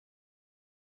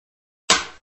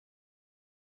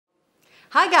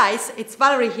Hi guys, it's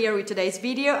Valerie here with today's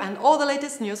video and all the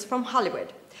latest news from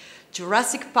Hollywood.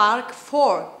 Jurassic Park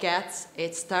 4 gets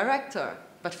its director.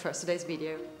 But first, today's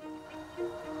video.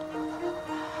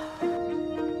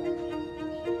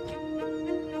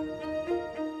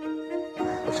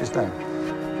 What's his name?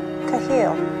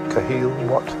 Cahill. Cahill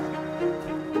what?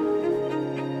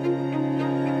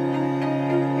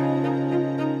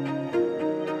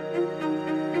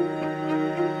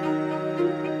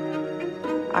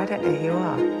 I don't know who you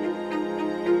are.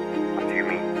 What do you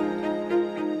mean?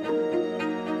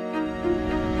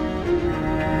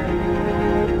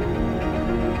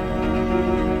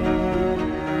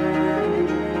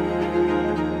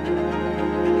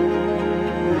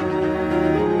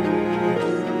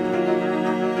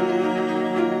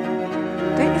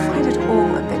 Don't you find it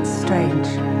all a bit strange?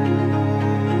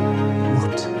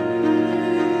 What?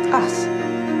 Us.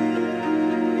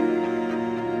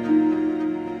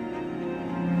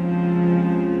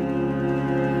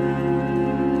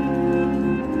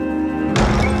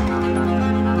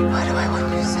 Why do I want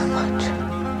you so much?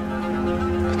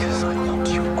 Because I want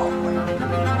you only.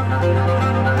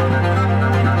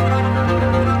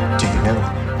 Do you know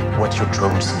what your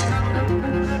drones do?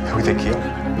 Who they kill?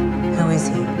 Who is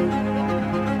he?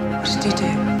 What did he do?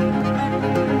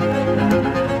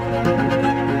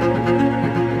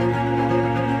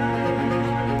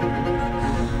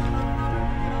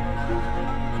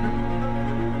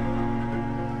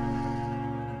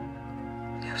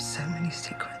 You have so many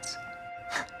secrets.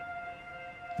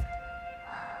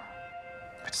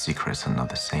 But secrets are not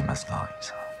the same as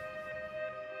lies.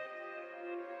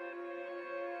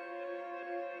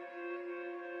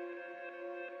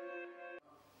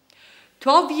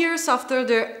 12 years after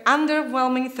the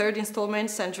underwhelming third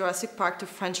installment sent Jurassic Park to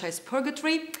franchise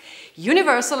purgatory,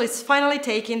 Universal is finally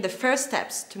taking the first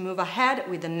steps to move ahead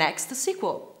with the next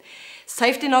sequel.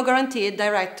 Safety No Guaranteed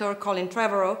director Colin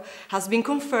Trevorrow has been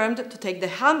confirmed to take the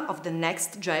helm of the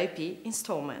next JP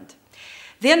installment.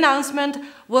 The announcement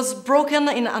was broken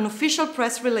in an official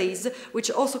press release, which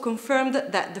also confirmed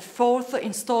that the fourth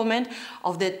installment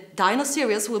of the Dino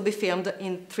series will be filmed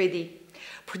in 3D.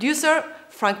 Producer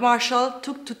Frank Marshall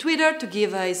took to Twitter to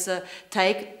give his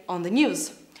take on the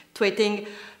news, tweeting,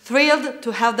 "Thrilled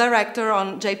to have director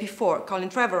on JP4, Colin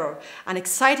Trevorrow, an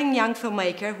exciting young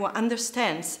filmmaker who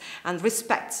understands and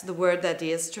respects the world that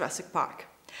is Jurassic Park."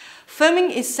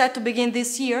 Filming is set to begin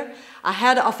this year,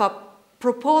 ahead of a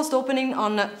proposed opening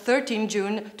on 13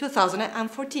 June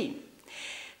 2014.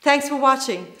 Thanks for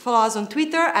watching. Follow us on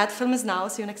Twitter @FilmIsNow.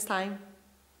 See you next time.